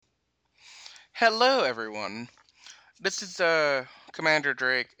Hello, everyone. This is Commander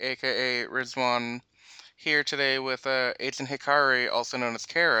Drake, aka Rizwan, here today with Agent Hikari, also known as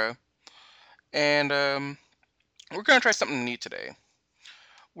Kara, and we're gonna try something new today.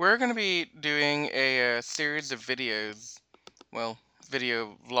 We're gonna be doing a series of videos, well,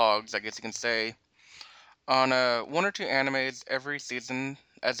 video vlogs, I guess you can say, on one or two animes every season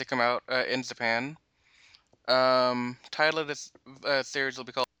as they come out in Japan. Title of this series will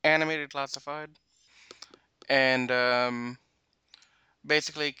be called Animated Classified, and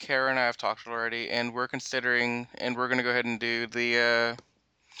basically, Kara and I have talked already, and we're considering, and we're gonna go ahead and do the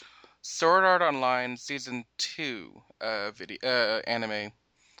Sword Art Online Season 2 video anime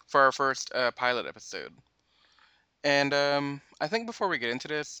for our first pilot episode. And I think before we get into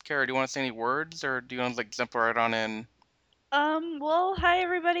this, Kara, do you want to say any words, or do you want to like jump right on in? Well, hi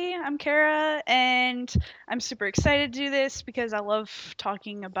everybody. I'm Kara, and I'm super excited to do this because I love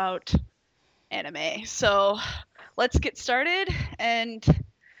talking about anime. So let's get started and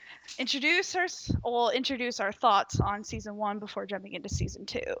introduce our thoughts on season one before jumping into season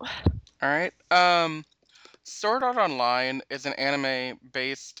two. All right. Sword Art Online is an anime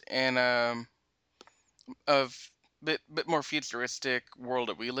based in of bit more futuristic world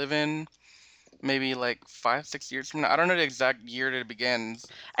that we live in. Maybe like 5 6 years from now. I don't know the exact year that it begins.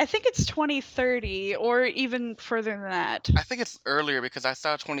 I think it's 2030 or even further than that. I think it's earlier because I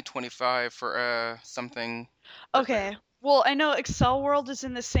saw 2025 for something earlier. Okay. Well, I know Excel World is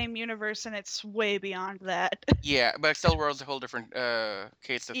in the same universe and it's way beyond that. Yeah, but Excel World's a whole different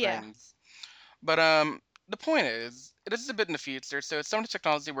case of Yeah. things. But the point is, it is a bit in the future, so some of the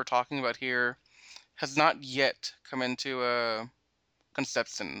technology we're talking about here has not yet come into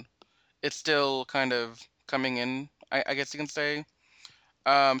conception. It's still kind of coming in, I guess you can say.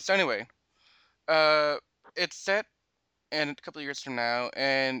 So anyway, uh, it's set in a couple of years from now,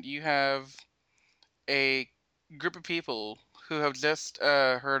 and you have a group of people who have just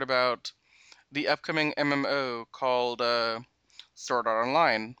heard about the upcoming MMO called Sword Art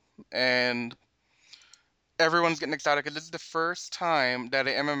Online, and everyone's getting excited because this is the first time that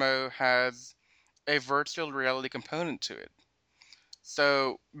an MMO has a virtual reality component to it.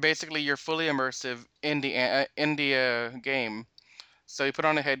 So basically, you're fully immersive in the game. So you put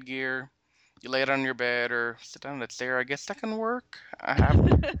on a headgear, you lay it on your bed or sit down in a chair. I guess that can work. I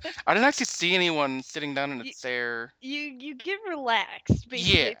didn't actually see anyone sitting down in a you, chair. you get relaxed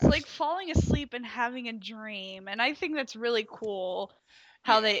basically. Yeah, It's like falling asleep and having a dream, and I think that's really cool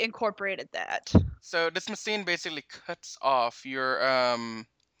how yeah. they incorporated that. So this machine basically cuts off your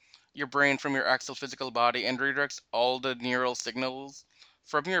brain from your actual physical body and redirects all the neural signals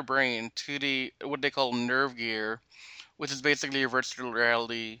from your brain to the what they call nerve gear, which is basically your virtual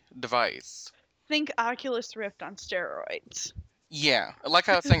reality device. Think Oculus Rift on steroids. Yeah, like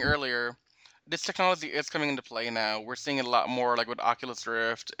I was saying earlier, this technology is coming into play now. We're seeing it a lot more like with Oculus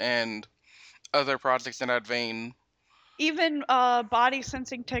Rift and other projects in that vein. Even body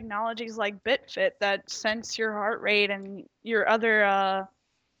sensing technologies like BitFit that sense your heart rate and your other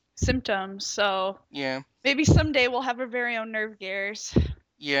symptoms. So Yeah, maybe someday we'll have our very own nerve gears.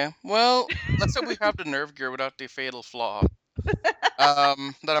 yeah. Well, let's hope we have the nerve gear without the fatal flaw that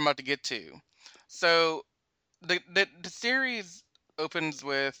I'm about to get to. So the series opens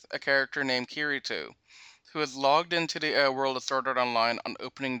with a character named Kirito, who is logged into the world of Sword Art Online on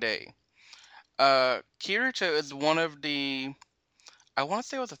opening day. Kirito is one of the, I want to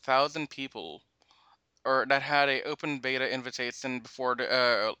say it was 1,000 people, or that had a open beta invitation before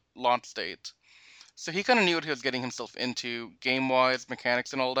the launch date. So he kind of knew what he was getting himself into, game wise,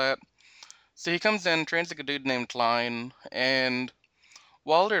 mechanics, and all that. So he comes in, trains like a dude named Klein, and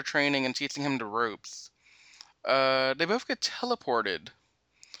while they're training and teaching him the ropes, they both get teleported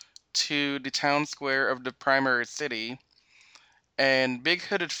to the town square of the primary city, and big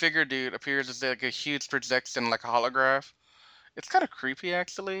hooded figure dude appears as like a huge projection, like a holograph. It's kind of creepy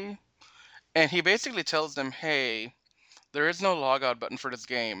actually, and he basically tells them, "Hey, there is no logout button for this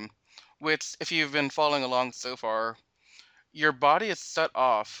game." Which, if you've been following along so far, your body is set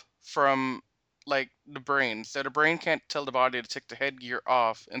off from like the brain, so the brain can't tell the body to take the headgear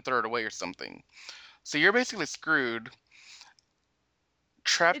off and throw it away or something. So you're basically screwed,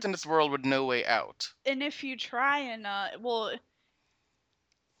 trapped It, in this world with no way out. and if you try and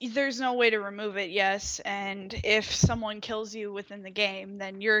there's no way to remove it, yes, and if someone kills you within the game,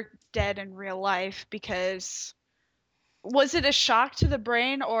 then you're dead in real life because was it a shock to the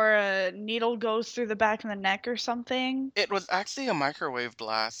brain or a needle goes through the back of the neck or something? It was actually a microwave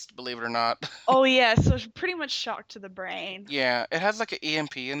blast, believe it or not. Oh yeah, so it's pretty much shock to the brain. Yeah, it has like an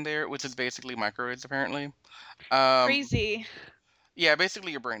EMP in there, which is basically microwaves apparently. Um, Crazy. yeah,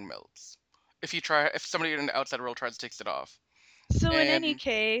 basically your brain melts. if somebody in the outside world tries to take it off. So in any And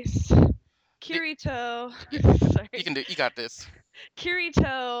case, the, Kirito, yeah, sorry, you got this.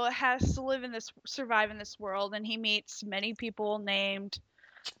 Kirito has to survive in this world, and he meets many people named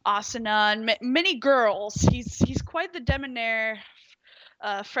Asuna and many girls. He's quite the debonair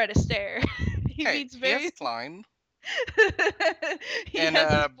Fred Astaire. He Hey, meets he has very. a line. He And has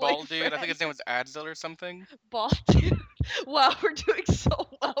his bald dude, I think boyfriend, his name was Adzel or something. bald dude. Wow, we're doing so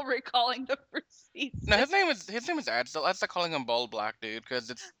well recalling the first No, season. his name is Adzel. I start calling him bald black dude because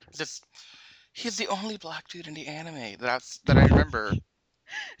it's just he's the only black dude in the anime that I remember.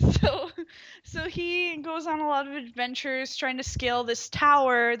 So so he goes on a lot of adventures trying to scale this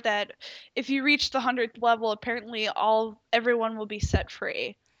tower that if you reach the 100th level, apparently all everyone will be set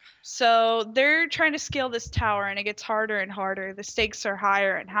free. So they're trying to scale this tower and it gets harder and harder. The stakes are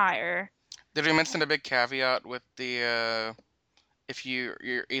higher and higher. Did we mention a big caveat with the if your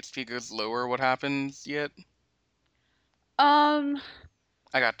HP goes lower, what happens yet? Um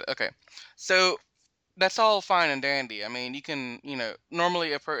I got okay. So that's all fine and dandy. I mean,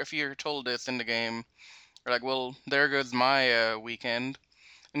 normally if you're told this in the game, you're like, well, there goes my weekend,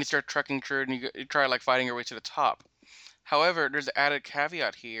 and you start trekking through it, and you try like fighting your way to the top. However, there's an added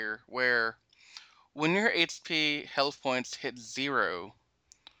caveat here where when your HP health points hit zero,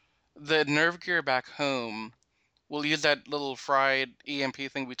 the nerve gear back home will use that little fried EMP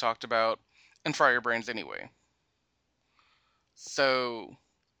thing we talked about and fry your brains anyway. So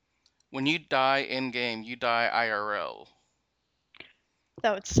when you die in game, you die IRL.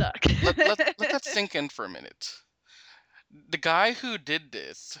 that would suck. Let that sink in for a minute. The guy who did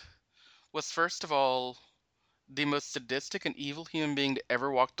this was first of all the most sadistic and evil human being to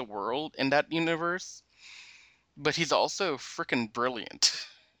ever walk the world in that universe, but he's also freaking brilliant.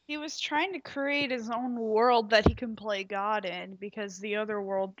 He was trying to create his own world that he can play God in because the other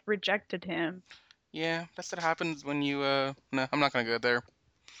world rejected him. Yeah, that's what happens when you no, I'm not gonna go there.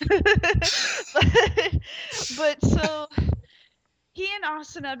 but so he and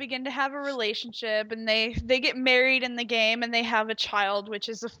Asuna begin to have a relationship and they get married in the game and they have a child which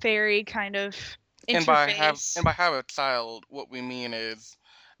is a fairy kind of interface. And by have a child, what we mean is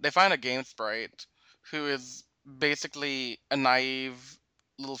they find a game sprite who is basically a naive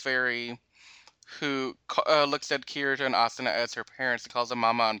little fairy who looks at Kirito and Asuna as her parents and calls them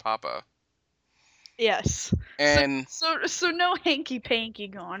Mama and Papa. Yes. So And so no hanky panky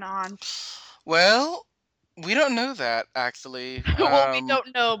going on. well, we don't know that actually. Well, we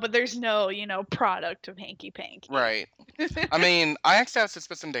don't know, but there's no, product of hanky panky. Right. I mean, I actually have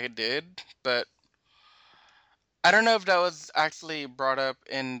suspicion they did, but I don't know if that was actually brought up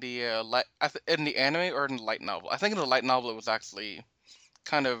in the in the anime or in the light novel. I think in the light novel it was actually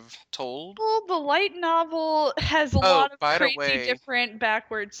kind of told. Well, the light novel has a Oh, lot of crazy different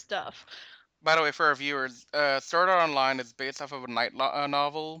backward stuff. by the way, for our viewers, Sword Art Online is based off of a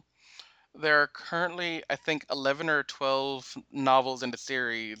novel. There are currently, I think, 11 or 12 novels in the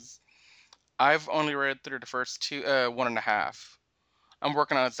series. I've only read through the first two, one and a half. I'm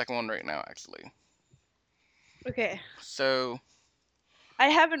working on the second one right now, actually. Okay. So, I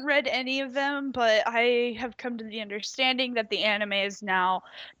haven't read any of them, but I have come to the understanding that the anime is now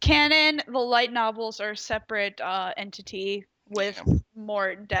canon. The light novels are a separate entity with yeah,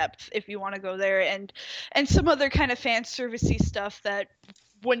 more depth, if you want to go there, and some other kind of fan servicey stuff that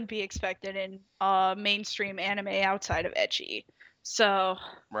wouldn't be expected in mainstream anime outside of ecchi. So,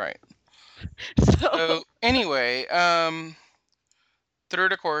 right. so So, anyway, through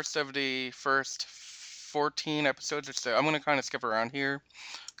the course of the first 14 episodes or so, I'm going to kind of skip around here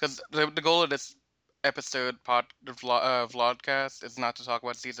because the goal of this vlogcast is not to talk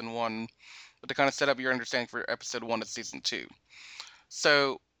about season one, but to kind of set up your understanding for episode one of season two.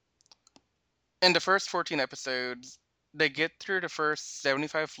 So, in the first 14 episodes, they get through the first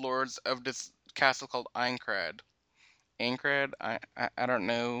 75 floors of this castle called Aincrad. Aincrad? I don't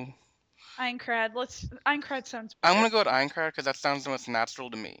know. Aincrad sounds I'm better. gonna go with Aincrad because that sounds the most natural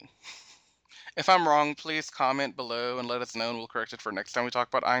to me. If I'm wrong, please comment below and let us know, and we'll correct it for next time we talk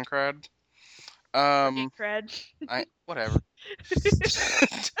about Aincrad. Um, Aincrad. I whatever.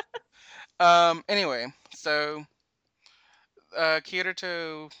 Anyway, so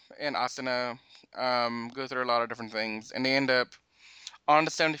Kirito and Asuna go through a lot of different things, and they end up on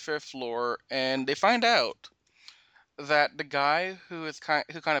the 75th floor, and they find out that the guy who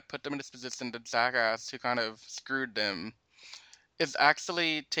kind of put them in this position, the jackass who kind of screwed them, is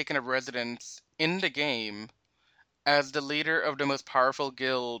actually taking a residence in the game as the leader of the most powerful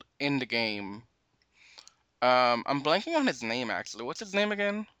guild in the game. I'm blanking on his name actually. What's his name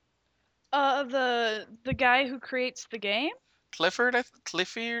again? The guy who creates the game? Clifford,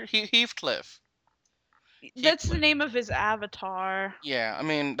 Heathcliff, That's the Heathcliff. name of his avatar. Yeah, I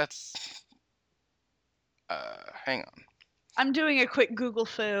mean that's. Hang on. I'm doing a quick Google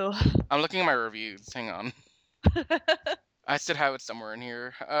foo. I'm looking at my reviews. Hang on. I should have it somewhere in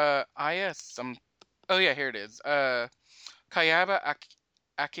here. Some. Oh yeah, here it is. Kayaba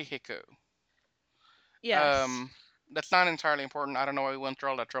Akihiko. Yes, Um, that's not entirely important. I don't know why we went through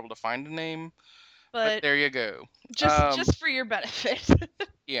all that trouble to find the name, but but there you go. just for your benefit.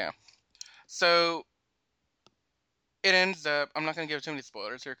 Yeah. So it ends up. I'm not gonna give too many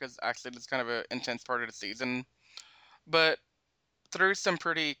spoilers here because actually it's kind of an intense part of the season. But through some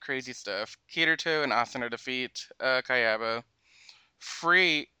pretty crazy stuff, Kirito and Asuna defeat Kayaba,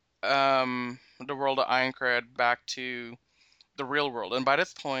 free the world of Ironcrad back to the real world. And by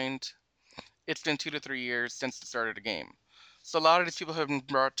this point, it's been 2 to 3 years since the start of the game. So a lot of these people have been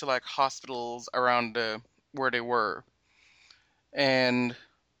brought to like hospitals around where they were. And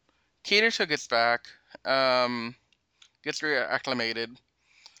Kirito gets back, um, gets reacclimated,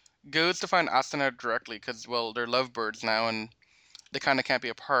 goes to find Asuna directly because, well, they're lovebirds now and they kind of can't be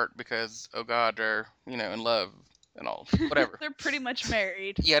apart because, oh god, they're, in love and all. Whatever. They're pretty much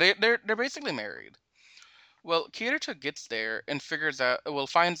married. Yeah, they're basically married. Well, Kirito gets there and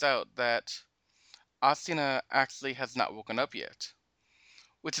finds out that Asuna actually has not woken up yet,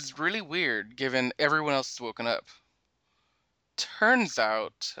 which is really weird given everyone else has woken up. Turns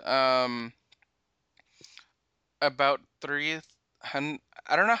out, about 300,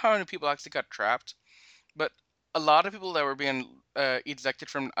 I don't know how many people actually got trapped, but a lot of people that were being ejected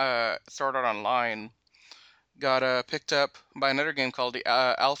from Sword Art Online got picked up by another game called the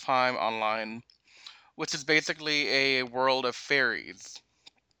Alfheim Online, which is basically a world of fairies.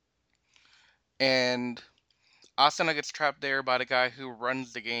 And Asuna gets trapped there by the guy who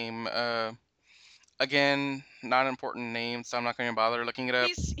runs the game. Again, not an important name, so I'm not going to bother looking it up.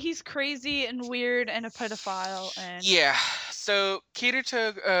 He's crazy and weird and a pedophile and Yeah, so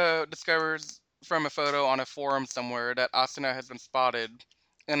Kirito discovers from a photo on a forum somewhere that Asuna has been spotted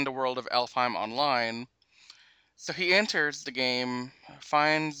in the world of Alfheim Online. So he enters the game,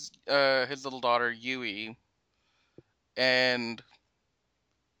 finds his little daughter Yui, and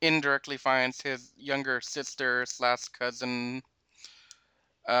indirectly finds his younger sister slash cousin.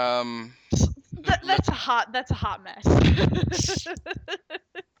 Um, that's a hot mess.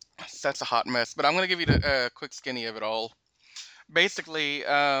 that's a hot mess, but I'm gonna give you the quick skinny of it all. Basically,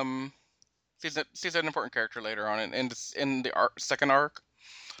 she's an important character later on in the second arc.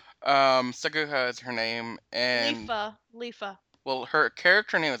 Saguha is her name, and Leafa. well, her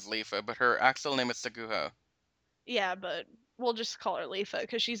character name is Lifa, but her actual name is Saguha. Yeah, but we'll just call her Leafa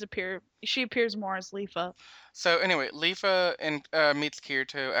because she appears more as Leafa. So anyway, Lifa meets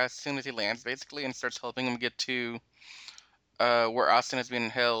Kirito as soon as he lands, basically, and starts helping him get to where Asuna is being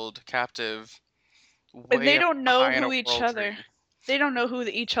held captive, And way they up don't know high in a who each world other. tree, They don't know who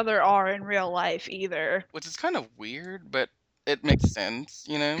each other are in real life either. which is kind of weird, but it makes sense,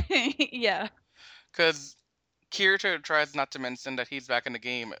 Yeah. because Kirito tries not to mention that he's back in the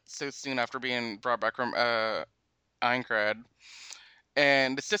game so soon after being brought back from Aincrad,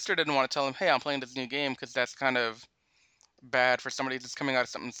 and the sister didn't want to tell him, "Hey, I'm playing this new game," because that's kind of bad for somebody that's coming out of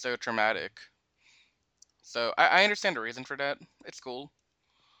something so traumatic. So I understand the reason for that. It's cool,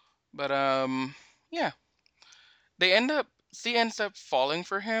 but yeah, she ends up falling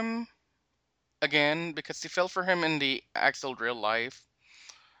for him again because she fell for him in the actual real life.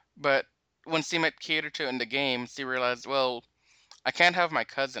 But when she met Kirito in the game, she realized, well, I can't have my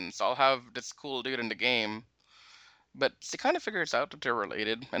cousin, so I'll have this cool dude in the game. But she kind of figures out that they're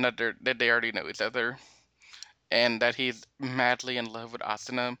related and that they already know each other, and that he's madly in love with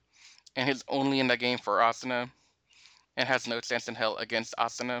Asuna, and he's only in the game for Asuna, and has no chance in hell against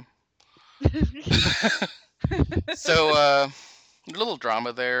Asuna. So, a little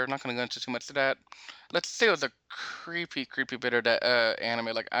drama there. Not gonna go into too much of that. Let's say it was a creepy, creepy bit of that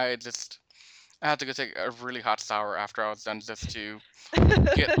anime. Like I had to go take a really hot shower after I was done just to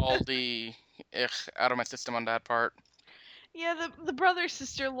get all the out of my system on that part. Yeah, the brother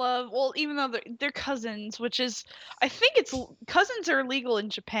sister love. Well, even though they're cousins, which is, I think it's cousins are illegal in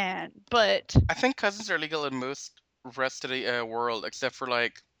Japan, I think cousins are legal in most rest of the world except for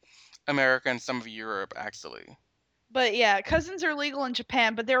like America and some of Europe, actually. yeah, cousins are legal in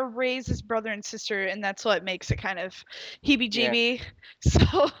Japan, but they're raised as brother and sister, and that's what makes it kind of Yeah. heebie-jeebie.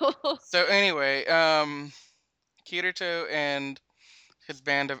 So So anyway, Kirito and his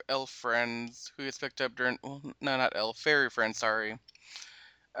band of elf friends, who is picked up during, well, no, not elf, fairy friends, sorry.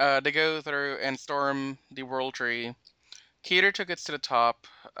 They go through and storm the world tree. Kirito gets to the top,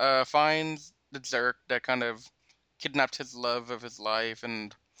 finds the Zerk that kind of kidnapped his love of his life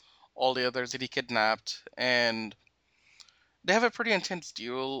and all the others that he kidnapped, and they have a pretty intense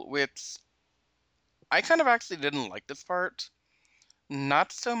duel, which I kind of actually didn't like this part.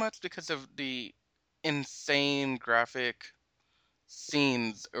 Not so much because of the insane graphic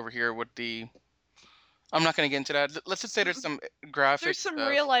scenes over here with the. I'm not going to get into that. Let's just say there's some There's graphic some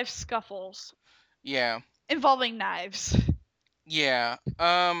real stuff. life scuffles Yeah, involving knives. yeah.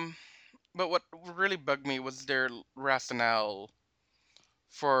 But what really bugged me was their rationale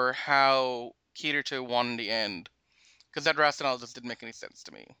for how Kirito won in the end, because that rationale just didn't make any sense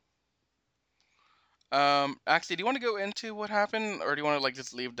to me. Actually, do you want to go into what happened, or do you want to like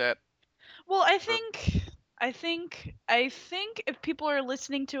just leave that? Well, For... I think if people are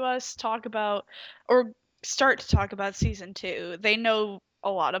listening to us talk about or start to talk about season 2, they know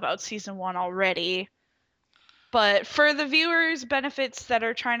a lot about season 1 already. But for the viewers benefits that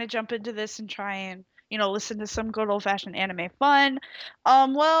are trying to jump into this and try and, listen to some good old-fashioned anime fun,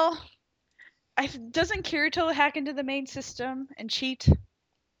 well, doesn't Kirito hack into the main system and cheat?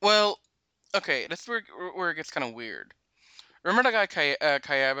 Well, okay, that's where it gets kind of weird. Remember the guy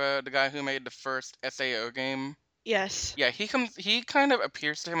Kayaba, the guy who made the first SAO game? Yes. Yeah, he comes. He kind of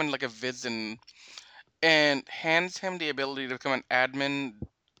appears to him in like a vision and hands him the ability to become an admin.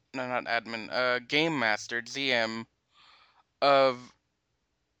 No, not admin. Game master (GM) of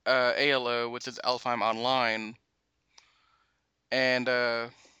ALO, which is Alfheim Online, and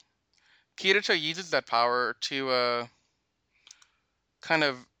Kirito uses that power to kind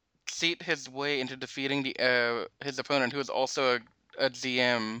of cheat his way into defeating the his opponent, who is also a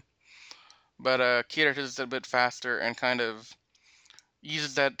GM. But Kirito is a bit faster and kind of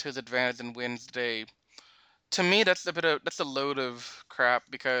uses that to his advantage and wins the day. To me, that's a load of crap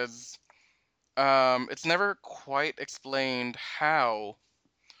because it's never quite explained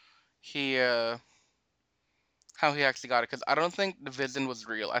he uh, how he actually got it. Because I don't think the vision was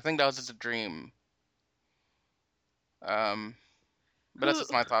real. I think that was just a dream. Um, but that's Who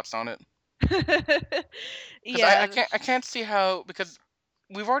just my thoughts on it. Because Yeah. I can't see how, because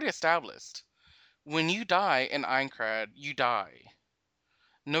we've already established when you die in Aincrad, you die.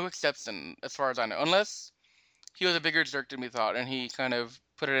 No exception, as far as I know, unless he was a bigger jerk than we thought, and he kind of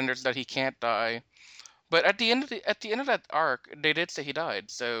put it in there so that he can't die. But at the end of that arc, they did say he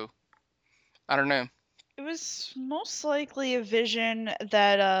died, so I don't know. It was most likely a vision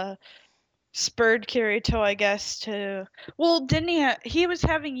that spurred Kirito, I guess, to. Well, didn't he was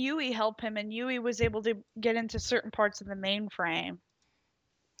having Yui help him, and Yui was able to get into certain parts of the mainframe.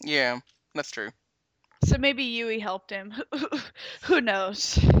 Yeah, that's true. So maybe Yui helped him. Who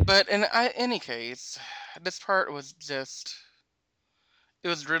knows? But in any case, this part was just it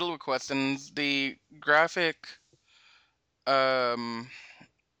was riddled with questions. The graphic, um,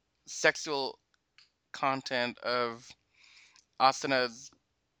 sexual content of Asana's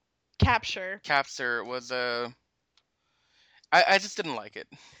Capture. capture was I just didn't like it.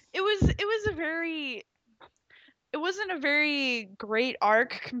 It wasn't a very great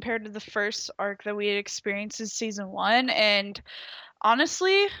arc compared to the first arc that we had experienced in season 1, and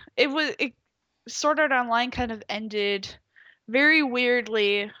honestly, it Sword Art Online kind of ended very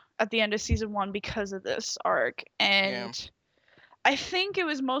weirdly at the end of season 1 because of this arc. Yeah, And I think it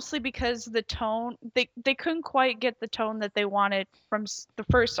was mostly because the tone they couldn't quite get the tone that they wanted from the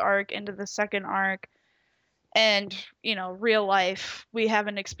first arc into the second arc. And real life, we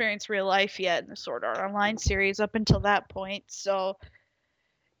haven't experienced real life yet in the Sword Art Online series up until that point, so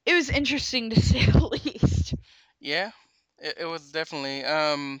it was interesting to say the least. yeah, it was definitely.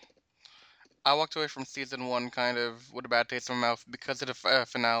 I walked away from season one kind of with a bad taste in my mouth because of the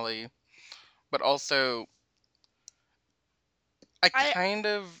finale, but also I I kind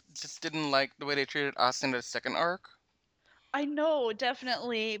of just didn't like the way they treated Austin in the second arc. I know,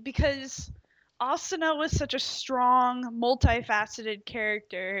 definitely, because Asuna was such a strong, multifaceted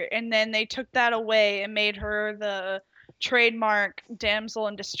character, and then they took that away and made her the trademark damsel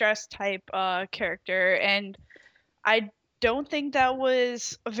in distress type character, and I don't think that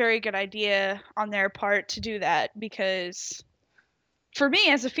was a very good idea on their part to do that, because for me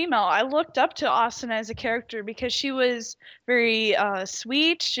as a female, I looked up to Asuna as a character because she was very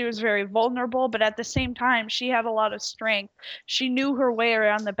sweet, she was very vulnerable, but at the same time, she had a lot of strength. She knew her way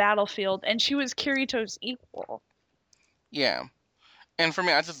around the battlefield, and she was Kirito's equal. Yeah, and for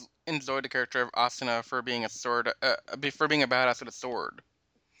me, I just enjoyed the character of Asuna for being a sword, for being a badass with a sword.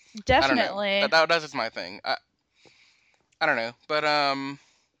 I don't know. Definitely. That's just my thing. I don't know, but on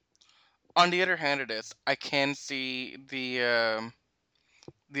the other hand of this, I can see the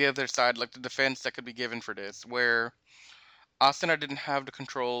other side, like the defense that could be given for this, where Asuna didn't have the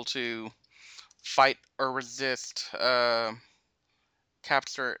control to fight or resist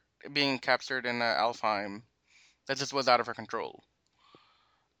capture being captured in Alfheim. That just was out of her control.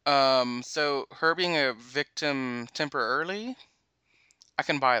 So her being a victim temporarily, I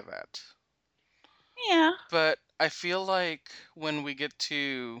can buy that. Yeah. But I feel like when we get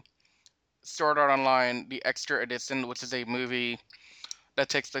to Sword Art Online, the Extra Edition, which is a movie that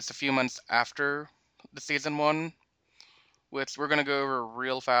takes place a few months after the season one, which we're gonna go over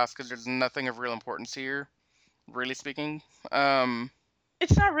real fast because there's nothing of real importance here, really speaking. Um,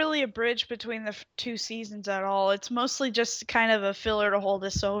 It's not really a bridge between the two seasons at all. It's mostly just kind of a filler to hold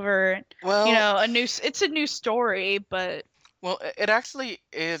us over. You well, know, it's a new story, but it actually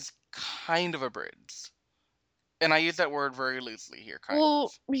is kind of a bridge, and I use that word very loosely here, kind well,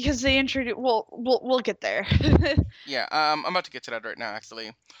 of. because they introduce. We'll get there. Yeah, I'm about to get to that right now,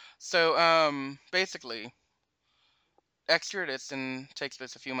 actually. So, basically, Extra Edition takes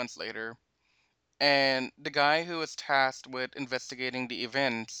place a few months later, and the guy who was tasked with investigating the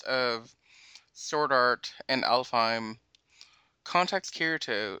events of Sword Art and Alfheim contacts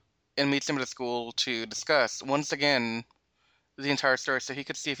Kirito and meets him at the school to discuss, once again, the entire story so he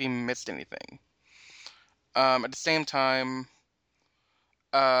could see if he missed anything. At the same time,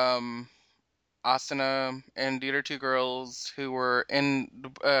 um, Asuna and the other two girls who were in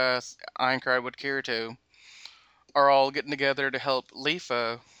the Ironclad with Kirito are all getting together to help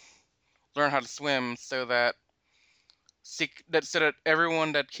Leafa learn how to swim so that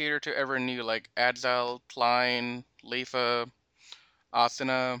everyone that Kirito ever knew, like Adzal, Klein, Leafa,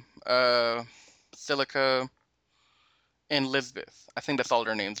 Asuna, Silica, and Lisbeth. I think that's all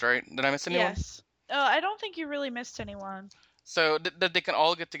their names, right? Did I miss anyone? Yes. I don't think you really missed anyone. So that they can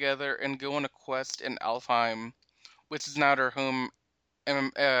all get together and go on a quest in Alfheim, which is now their home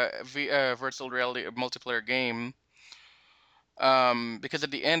virtual reality multiplayer game. Because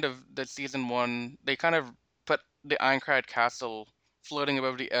at the end of the season one, they kind of put the Ironclad Castle floating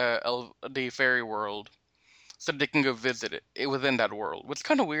above the fairy world, so they can go visit it within that world. Which is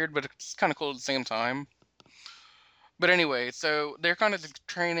kind of weird, but it's kind of cool at the same time. But anyway, so they're kind of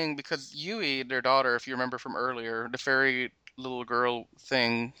training because Yui, their daughter, if you remember from earlier, the fairy little girl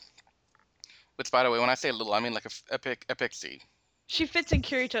thing. Which, by the way, when I say little, I mean like a pixie. She fits in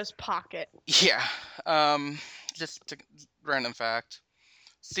Kirito's pocket. Yeah. Um, just a random fact.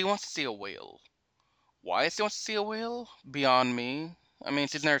 She wants to see a whale. Why she wants to see a whale? Beyond me. I mean,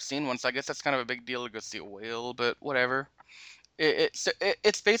 she's never seen one, so I guess that's kind of a big deal to go see a whale. But whatever.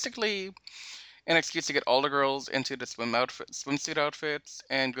 It's basically an excuse to get all the girls into the swimsuit outfits,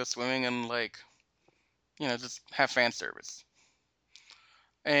 and go swimming and just have fan service.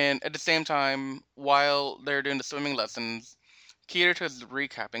 And at the same time, while they're doing the swimming lessons, Kirito's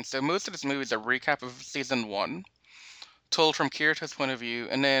recapping. So most of this movie is a recap of season one, told from Kirito's point of view,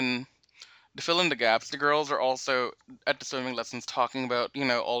 and then to fill in the gaps, the girls are also at the swimming lessons talking about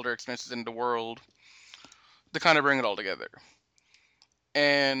all their experiences in the world to kind of bring it all together.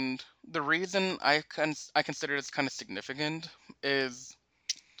 And the reason I consider this kind of significant is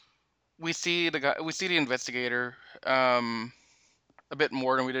we see the investigator a bit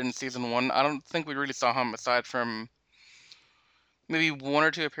more than we did in season one. I don't think we really saw him aside from maybe one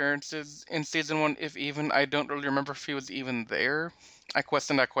or two appearances in season one, if even. I don't really remember if he was even there. I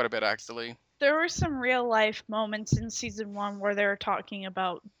questioned that quite a bit, actually. There were some real life moments in season 1 where they were talking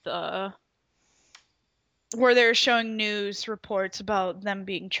about where they were showing news reports about them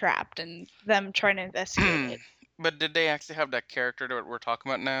being trapped and them trying to investigate it. But did they actually have that character that we're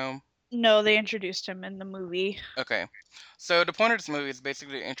talking about now? No, they introduced him in the movie. Okay. So the point of this movie is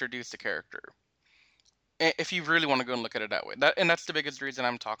basically to introduce the character. If you really want to go and look at it that way. That's the biggest reason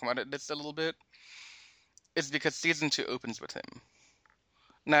I'm talking about it this a little bit, is because season two opens with him.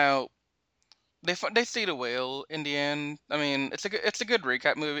 Now, they see the whale in the end. I mean, it's a good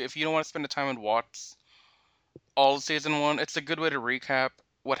recap movie. If you don't want to spend the time and watch all of season one, it's a good way to recap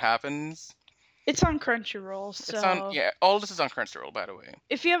what happens. It's on Crunchyroll, It's on, so yeah, all this is on Crunchyroll, by the way.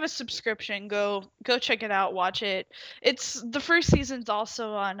 if you have a subscription, go check it out, watch it. It's the first season's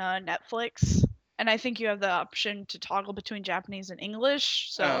also on Netflix, and I think you have the option to toggle between Japanese and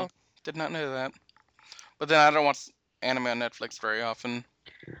English. Oh, So did not know that. But then I don't watch anime on Netflix very often.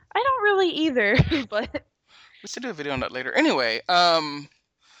 I don't really either, but We should do a video on that later. Anyway,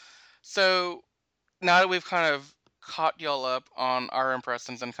 so now that we've kind of caught y'all up on our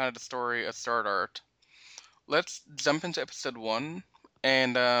impressions and kind of the story of Sword Art, let's jump into episode one.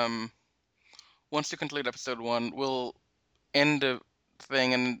 And once we complete episode one, we'll end the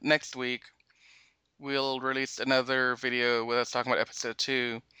thing. And next week, we'll release another video with us talking about episode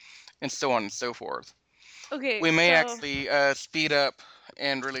two, and so on and so forth. okay. We may So actually speed up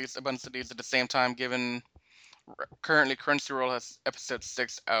and release a bunch of these at the same time, given currently Crunchyroll has episode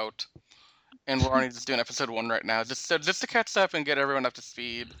 6 out, and we're only just doing episode 1 right now. Just to catch up and get everyone up to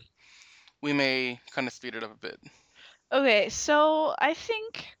speed, we may kind of speed it up a bit. Okay, so I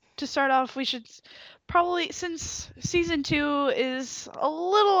think to start off, we should probably, since season 2 is a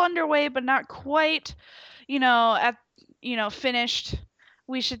little underway, but not quite, at finished,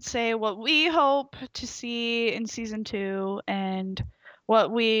 we should say what we hope to see in season 2 and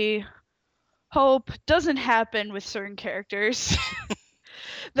what we hope doesn't happen with certain characters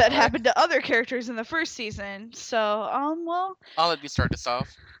that All right, happened to other characters in the first season. So, well, I'll let you start this off.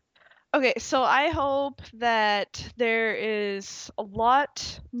 okay, so I hope that there is a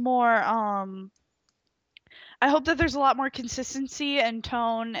lot more I hope that there's a lot more consistency and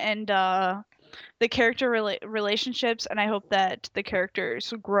tone and the character relationships, and I hope that the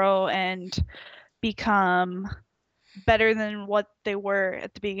characters grow and become better than what they were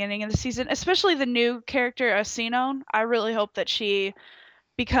at the beginning of the season, especially the new character Sinon. I really hope that she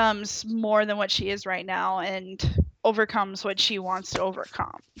becomes more than what she is right now and overcomes what she wants to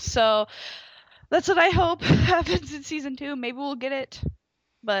overcome. So that's what I hope happens in season 2. Maybe we'll get it,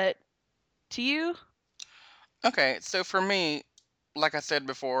 but to you? Okay, so for me, like I said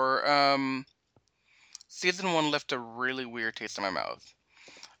before, season 1 left a really weird taste in my mouth.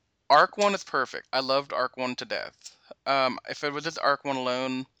 Arc 1 is perfect. I loved Arc 1 to death. If it was just Arc 1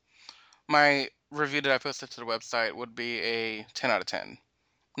 alone, my review that I posted to the website would be a 10 out of 10.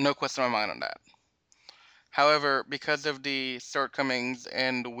 No question in my mind on that. However, because of the shortcomings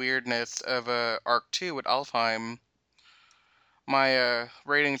and weirdness of Arc 2 with Alfheim, my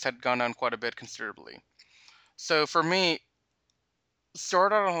ratings had gone down quite a bit considerably. So for me,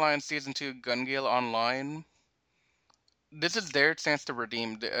 Sword Art Online Season 2 Gun Gale Online, this is their chance to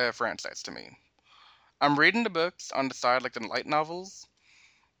redeem the franchise to me. I'm reading the books on the side, like the light novels,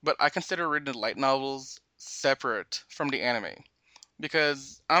 but I consider reading the light novels separate from the anime.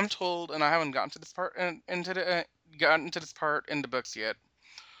 Because I'm told, and I haven't gotten to this part gotten to this part in the books yet,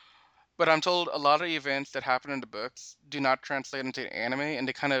 but I'm told a lot of events that happen in the books do not translate into anime, and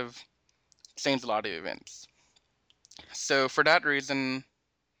they kind of change a lot of events. So for that reason,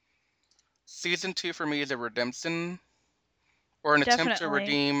 season 2 for me is a redemption or an attempt to Definitely.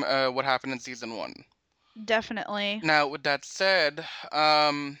 redeem what happened in season 1. Definitely. Now, with that said,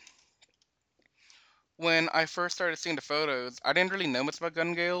 when I first started seeing the photos, I didn't really know much about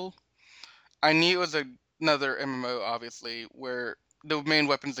Gun Gale. I knew it was another MMO, obviously, where the main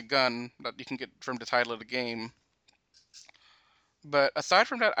weapon's a gun that you can get from the title of the game. But aside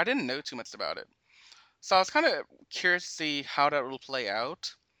from that, I didn't know too much about it. So I was kind of curious to see how that will play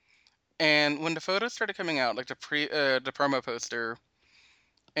out. And when the photos started coming out, like the promo poster,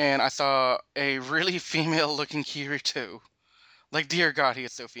 and I saw a really female-looking Kirito. Like, dear God, he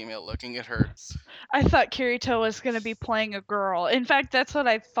is so female-looking. It hurts. I thought Kirito was going to be playing a girl. In fact, that's what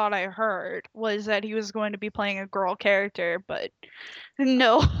I thought I heard, was that he was going to be playing a girl character, but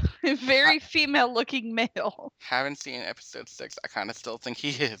no, Ha- very female looking male. haven't seen episode 6. I kind of still think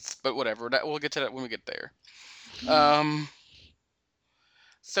he is, but whatever. That we'll get to that when we get there. Um,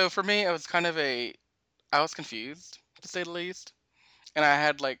 so for me, it was kind of I was confused to say the least, and I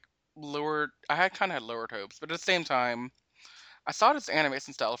had kind of had lowered hopes, but at the same time, I saw this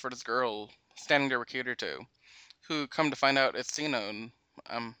animation style for this girl standing there with Kirito, who come to find out it's Sinon.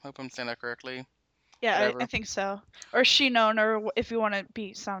 Hope I'm saying that correctly. Yeah, I Whatever. think so. Or Shinon, or if you want to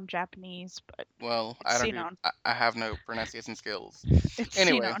be sound Japanese, but Well, I it's don't do. Sinon. I have no pronunciation skills. It's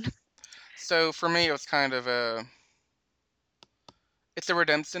Anyway, Sinon. so for me, it was kind of it's a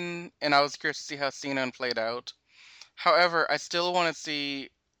redemption, and I was curious to see how Sinon played out. However, I still want to see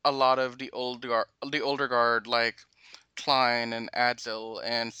a lot of the older guard, like Klein and Adzel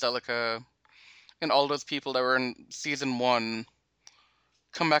and Celica and all those people that were in season 1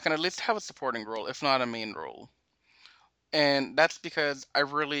 come back and at least have a supporting role, if not a main role. And that's because I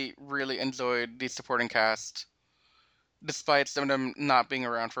really, really enjoyed the supporting cast, despite some of them not being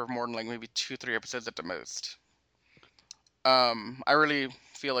around for more than like maybe 2, 3 episodes at the most. I really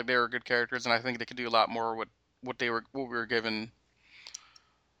feel like they were good characters, and I think they could do a lot more with what we were given.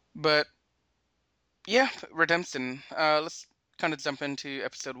 But yeah, Redemption. Let's kind of jump into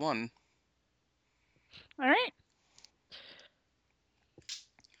episode 1. All right.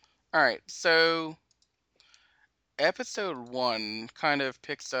 All right, so episode 1 kind of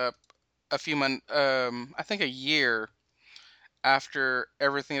picks up a few months, I think a year after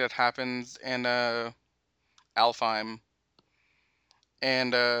everything that happens in Alfheim,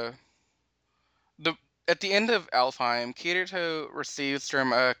 and the at the end of Alfheim, Kirito receives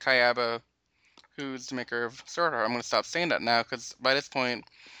from Kayaba, who's the maker of Sword Art. I'm gonna stop saying that now because by this point,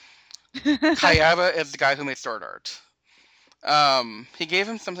 Kayaba is the guy who made Sword Art. He gave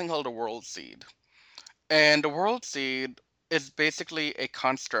him something called a World Seed, and the World Seed is basically a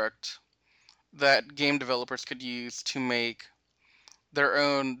construct that game developers could use to make their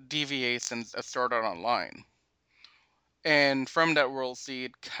own deviations of Sword Art Online. And from that World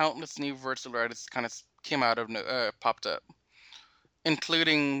Seed, countless new virtual artists kind of came out of popped up,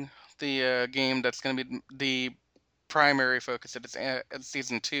 including the game that's going to be the primary focus of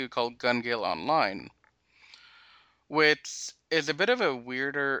season 2 called Gun Gale Online, which is a bit of a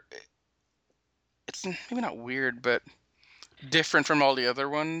weirder. It's maybe not weird, but different from all the other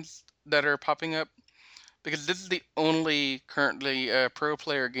ones that are popping up because this is the only currently pro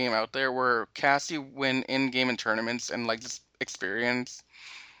player game out there where Cassie win in game and tournaments and like this experience,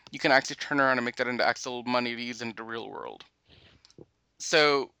 you can actually turn around and make that into actual money to use in the real world.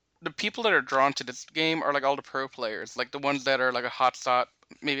 So the people that are drawn to this game are like all the pro players, like the ones that are like a hot shot.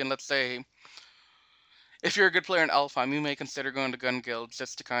 Maybe, and let's say, if you're a good player in Alfheim, you may consider going to Gun Guild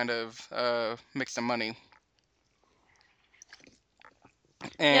just to kind of make some money.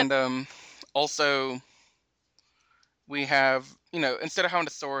 Yep. And also, we have, instead of having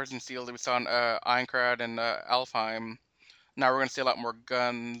the swords and shields that we saw in Einkrad and Alfheim, now we're going to see a lot more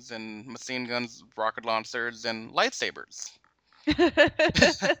guns and machine guns, rocket launchers, and lightsabers.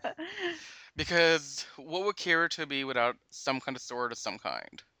 Because what would Kirito be without some kind of sword of some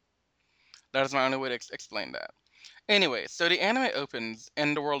kind? That is my only way to explain that. Anyway, so the anime opens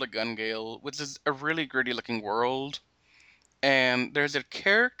in the world of Gun Gale, which is a really gritty looking world, and there's a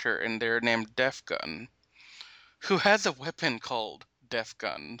character in there named Def Gun, who has a weapon called Def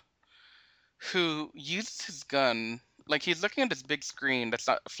Gun, who uses his gun like he's looking at this big screen that's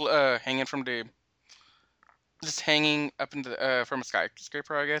not hanging from the just hanging up into from a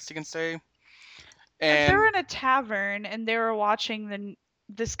skyscraper, I guess you can say. If they were And in a tavern and they were watching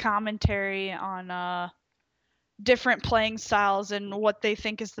this commentary on different playing styles and what they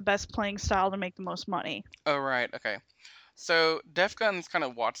think is the best playing style to make the most money. oh right, okay. So Def Gun's kind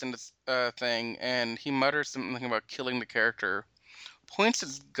of watching this thing, and he mutters something about killing the character. Points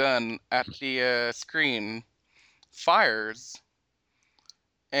his gun at the screen, fires,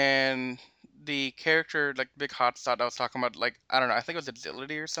 and the character, like big hotshot I was talking about, like I don't know, I think it was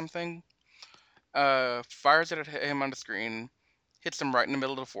agility or something. Fires it at him on the screen, hits him right in the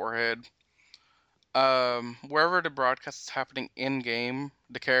middle of the forehead. Wherever the broadcast is happening in game,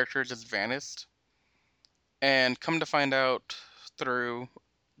 the character just vanished. And come to find out through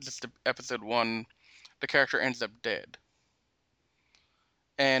just episode 1, the character ends up dead.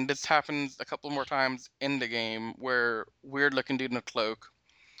 And this happens a couple more times in the game where weird looking dude in a cloak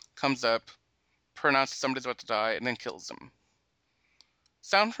comes up, pronounces somebody's about to die, and then kills him.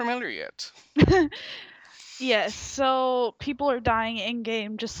 Sound familiar yet? Yes, so people are dying in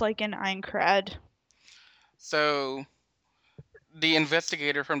game just like in Einkrad. So, the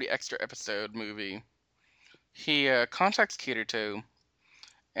investigator from the extra episode movie, he contacts Kirito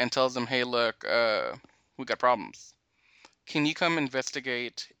and tells him, hey, look, we got problems. Can you come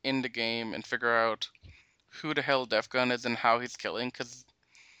investigate in the game and figure out who the hell Def Gun is and how he's killing? Because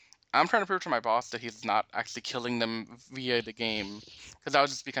I'm trying to prove to my boss that he's not actually killing them via the game, because that would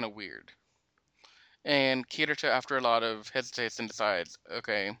just be kind of weird. And Kirito, after a lot of hesitation, decides,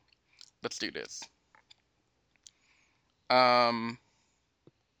 okay, let's do this. Um,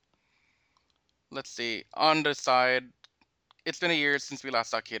 let's see. On the side, it's been a year since we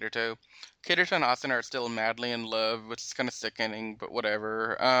last saw Kirito. Kirito and Asuna are still madly in love, which is kind of sickening, but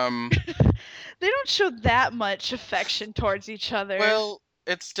whatever. They don't show that much affection towards each other. Well,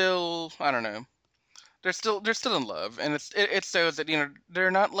 it's still, I don't know. They're still in love, and it shows that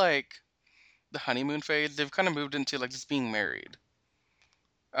they're not like the honeymoon phase. They've kind of moved into like just being married.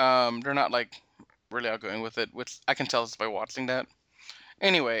 They're not like really outgoing with it, which I can tell just by watching that.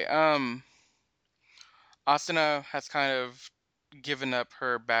 Anyway, Asuna has kind of given up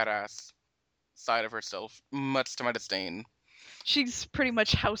her badass side of herself, much to my disdain. She's pretty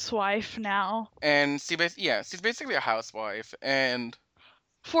much housewife now. And she's basically a housewife, and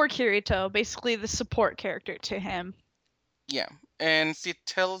For Kirito, basically the support character to him. yeah, and she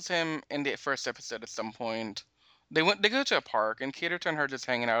tells him in the first episode at some point they go to a park, and Kirito and her just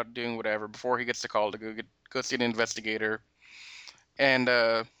hanging out doing whatever before he gets the call to go see the investigator, and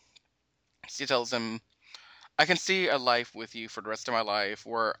she tells him, I can see a life with you for the rest of my life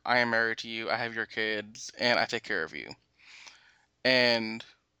where I am married to you, I have your kids, and I take care of you. And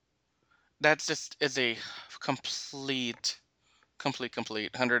that just is a complete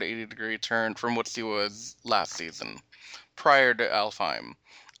 180-degree turn from what she was last season, prior to Alfheim.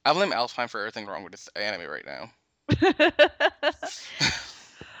 I blame Alpine for everything wrong with this anime right now.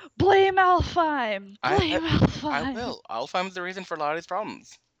 Blame Alfheim. I, I Blame I Alfheim. will. Alpine's the reason for a lot of these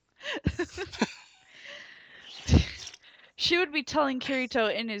problems. She would be telling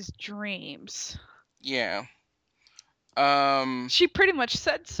Kirito in his dreams. Yeah. Um. She pretty much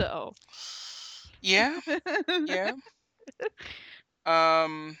said so. Yeah. Yeah.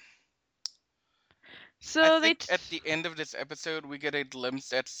 Um. I So they think at the end of this episode we get a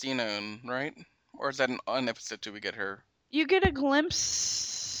glimpse at Xenon, right? Or is that an episode 2 we get her? you get a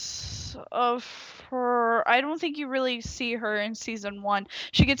glimpse of her. I don't think you really see her in season 1.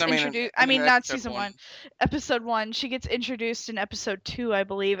 She gets I mean, in, introduced. I I mean, mean, in not episode season 1. 1. Episode 1. She gets introduced in episode 2, I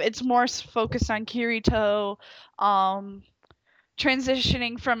believe. It's more focused on Kirito, um,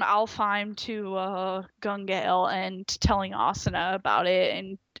 transitioning from Alfheim to Gungale and telling Asuna about it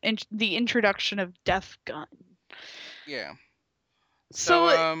and the introduction of Death Gun. Yeah. So,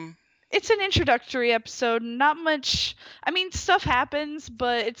 So it's an introductory episode. Not much. I mean, stuff happens,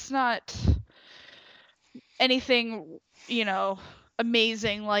 but it's not anything, you know,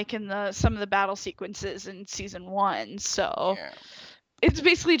 amazing like in the some of the battle sequences in season 1. So yeah. it's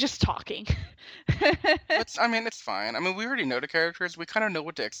basically just talking. But I mean, it's fine. I mean, we already know the characters. We kind of know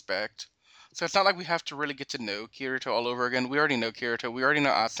what to expect. So it's not like we have to really get to know Kirito all over again. We already know Kirito. We already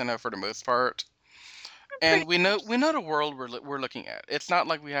know Asuna for the most part, Pretty and we know the world we're looking at. It's not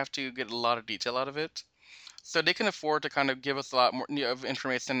like we have to get a lot of detail out of it. So they can afford to kind of give us a lot more of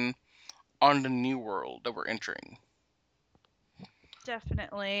information on the new world that we're entering.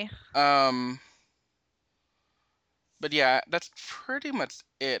 definitely. Um, but yeah, that's pretty much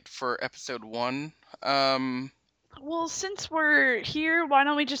it for episode 1. Um, Well, since we're here, why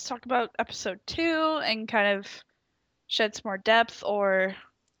don't we just talk about episode 2 and kind of shed some more depth, or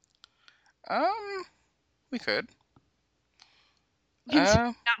um, we could. considering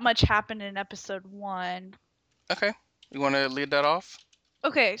Uh, not much happened in episode 1. okay. You want to lead that off?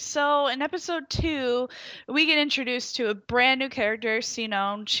 Okay, so in episode 2, we get introduced to a brand new character,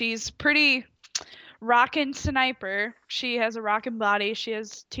 Sinon. She's pretty rockin' sniper. She has a rockin' body. She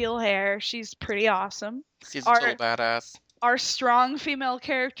has teal hair. She's pretty awesome. She's a total Our badass. our strong female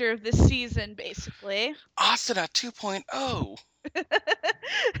character of this season, basically. Asuna 2.0.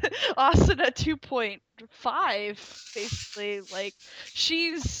 Asuna 2.5, basically. Like,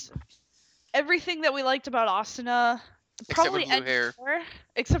 she's everything that we liked about Asuna, Except with probably blue and hair. more,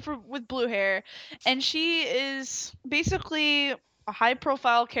 except for with blue hair. And she is basically a high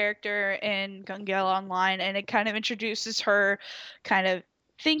profile character in Gungale Online, and it kind of introduces her kind of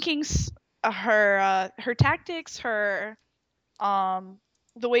thinking, her tactics, her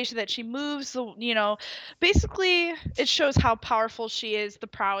the way that she moves, basically it shows how powerful she is, the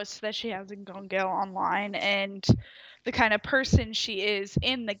prowess that she has in Gungale Online, and the kind of person she is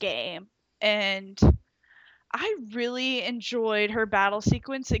in the game. And I really enjoyed her battle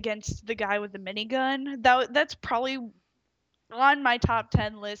sequence against the guy with the minigun. That's probably on my top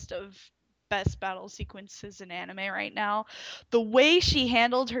 10 list of best battle sequences in anime right now. The way she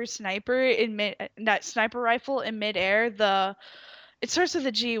handled her sniper in that sniper rifle in midair, it starts with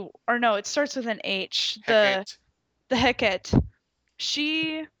a G, or no, it starts with an H. The Hecate. the Heket.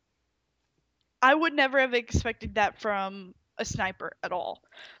 She I would never have expected that from a sniper at all.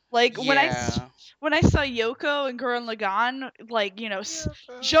 Like Yeah. when I saw Yoko and Gurren Lagann, like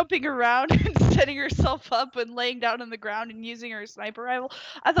Yoko. jumping around and setting herself up and laying down on the ground and using her sniper rifle,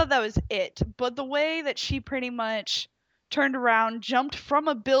 I thought that was it. But the way that she pretty much turned around, jumped from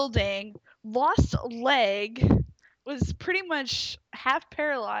a building, lost a leg, was pretty much half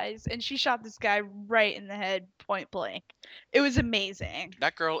paralyzed, and she shot this guy right in the head point blank. It was amazing.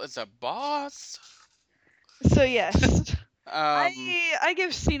 That girl is a boss. So yes, Um, I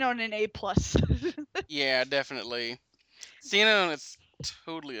give Sinon an A plus. yeah, definitely. Xenon is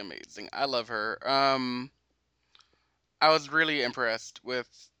totally amazing. I love her. I was really impressed with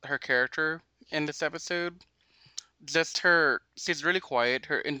her character in this episode. Just she's really quiet,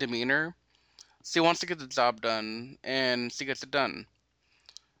 her in demeanor. She wants to get the job done, and she gets it done.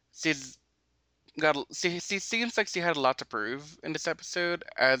 She's she seems like she had a lot to prove in this episode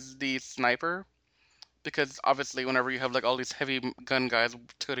as the sniper, because obviously whenever you have like all these heavy gun guys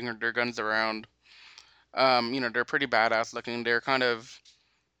toting their guns around, they're pretty badass looking. They're kind of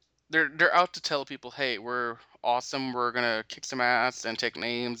they're out to tell people, hey, we're awesome. We're gonna kick some ass and take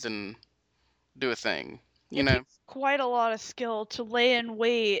names and do a thing. You It know? takes quite a lot of skill to lay in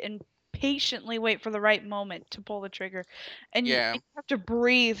wait and patiently wait for the right moment to pull the trigger. And Yeah. you have to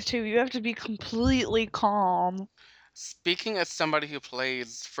breathe too. You have to be completely calm. Speaking as somebody who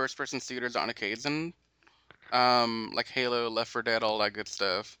plays first-person shooters on occasion, like Halo, Left 4 Dead, all that good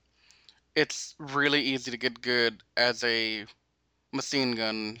stuff. It's really easy to get good as a machine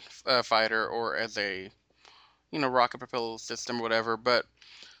gun fighter or as a rocket propelled system or whatever. But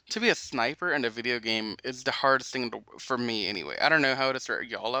to be a sniper in a video game is the hardest thing for me anyway. I don't know how it is for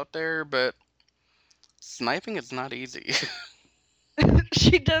y'all out there, but sniping is not easy.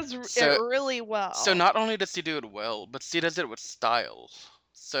 She does it so really so well. not only does she do it well, but she does it with style.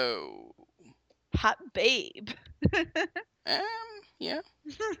 So Hot babe. yeah,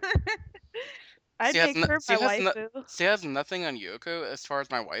 she I'd has make no, her my waifu. she has nothing on Yoko as far as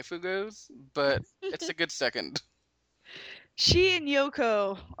my waifu goes, but it's a good second. She and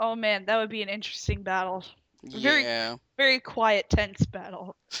Yoko. Oh man, that would be an interesting battle. Very, Yeah, very quiet, tense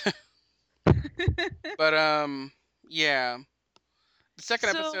battle. but yeah. The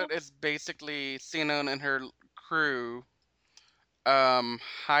second So episode is basically Sinon and her crew hijacking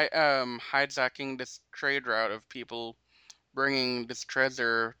this trade route of people bringing this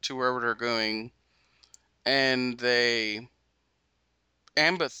treasure to wherever they're going, and they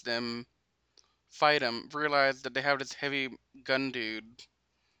ambush them, fight them, realize that they have this heavy gun dude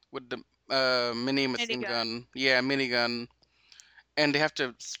with the mini machine minigun. gun, yeah, minigun, and they have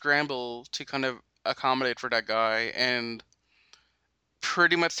to scramble to kind of accommodate for that guy, and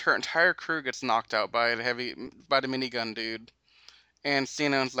pretty much her entire crew gets knocked out by the minigun dude. And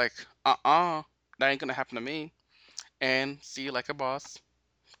Sinon's like, that ain't gonna happen to me. And see, like a boss,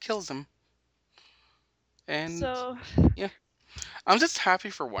 kills him. And So yeah, I'm just happy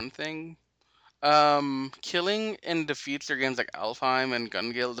for one thing. Killing in defeats or games like Alfheim and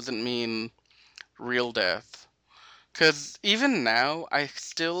Gungale doesn't mean real death. Cause even now, I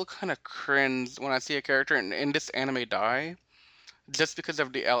still kind of cringe when I see a character in this anime die, just because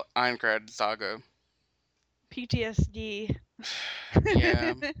of the Ironclad saga. PTSD.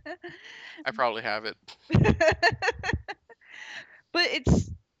 Yeah, I probably have it. But it's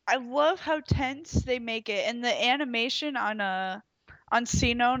I love how tense they make it, and the animation on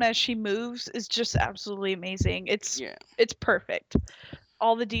Sinon as she moves is just absolutely amazing. Yeah, It's perfect.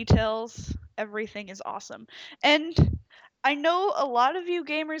 All the details, everything is awesome. And I know a lot of you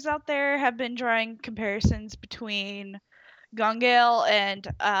gamers out there have been drawing comparisons between Gungale and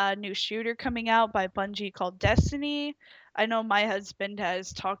a new shooter coming out by Bungie called Destiny. I know my husband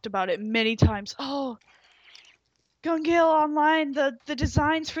has talked about it many times. Oh, Gungale Online, the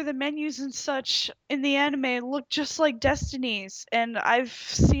designs for the menus and such in the anime look just like Destiny's, and I've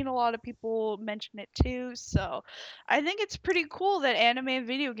seen a lot of people mention it too. So, I think it's pretty cool that anime and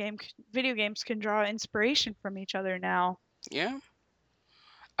video games can draw inspiration from each other now. yeah.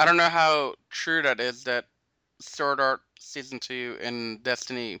 I don't know how true that is that Sword Art Season 2 and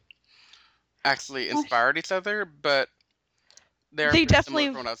Destiny actually inspired each other, but they're They pretty similar definitely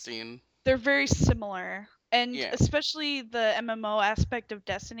from what I've seen. they're very similar, and Yeah, especially the MMO aspect of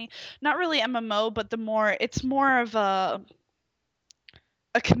Destiny. Not really MMO, but it's more of a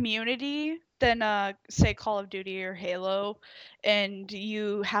community than say Call of Duty or Halo, and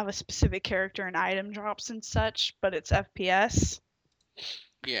you have a specific character and item drops and such, but it's FPS.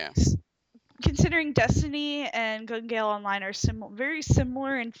 yeah, Considering Destiny and Gun Gale Online are very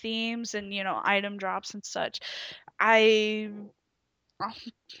similar in themes and item drops and such, I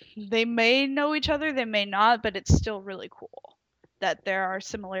they may know each other, they may not, but it's still really cool that there are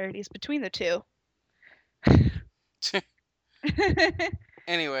similarities between the two. yeah.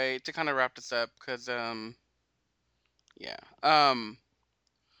 Anyway, to kind of wrap this up, because yeah,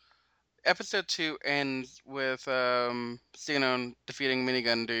 episode 2 ends with Xenon defeating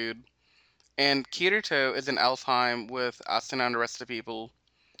Minigun Dude, and Kirito is in Alfheim with Asuna and the rest of the people,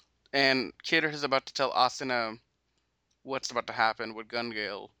 and Kirito is about to tell Asuna what's about to happen with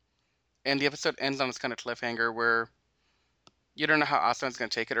Gungale, and the episode ends on this kind of cliffhanger where you don't know how Asuna's gonna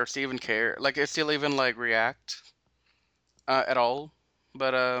take it or if she even care, like if she'll even like react at all,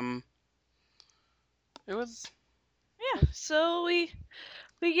 but it was Yeah, so we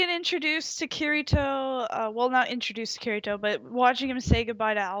get introduced to Kirito. Well, not introduced to Kirito, but watching him say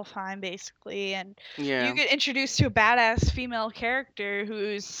goodbye to Alfheim, basically. And you yeah, get introduced to a badass female character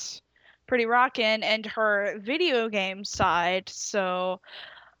who's pretty rockin' and her video game side. So,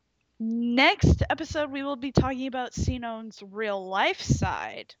 next episode, we will be talking about Sinon's real life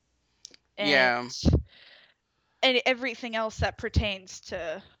side and, yeah. and everything else that pertains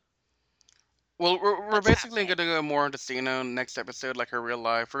to Well, we're what's basically happening. going to go more into Xeno next episode, like her real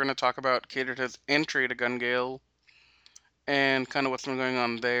life. We're going to talk about Kirito's entry to Gungale and kind of what's been going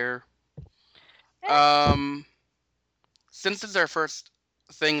on there. And Um, since this is our first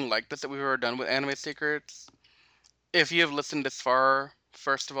thing like this that we've ever done with Anime Secrets, if you have listened this far,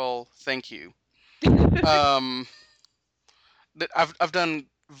 first of all, thank you. Um, I've done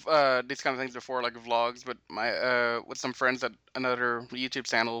these kind of things before, like vlogs, but my with some friends at another YouTube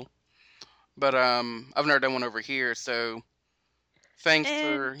channel. But I've never done one over here, so thanks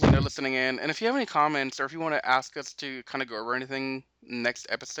And for listening in. And if you have any comments or if you want to ask us to kind of go over anything next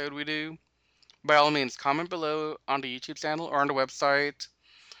episode we do, by all means, comment below on the YouTube channel or on the website.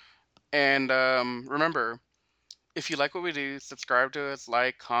 And remember, if you like what we do, subscribe to us,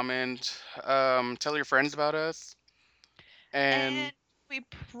 like, comment, tell your friends about us. And and we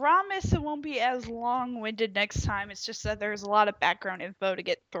promise it won't be as long-winded next time. It's just that there's a lot of background info to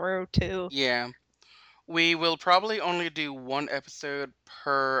get through too. yeah, we will probably only do one episode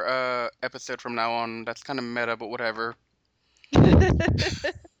per episode from now on. That's kind of meta, but whatever.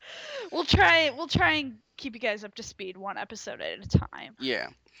 We'll try and keep you guys up to speed one episode at a time. Yeah,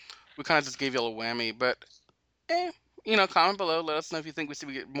 we kind of just gave you a whammy, but eh, comment below. Let us know if you think we should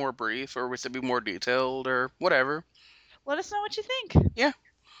be more brief or we should be more detailed or whatever. Let us know what you think. Yeah.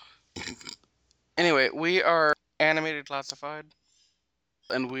 Anyway, we are Animated Classified,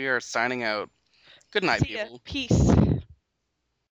 and we are signing out. Good night, See ya. people. Peace.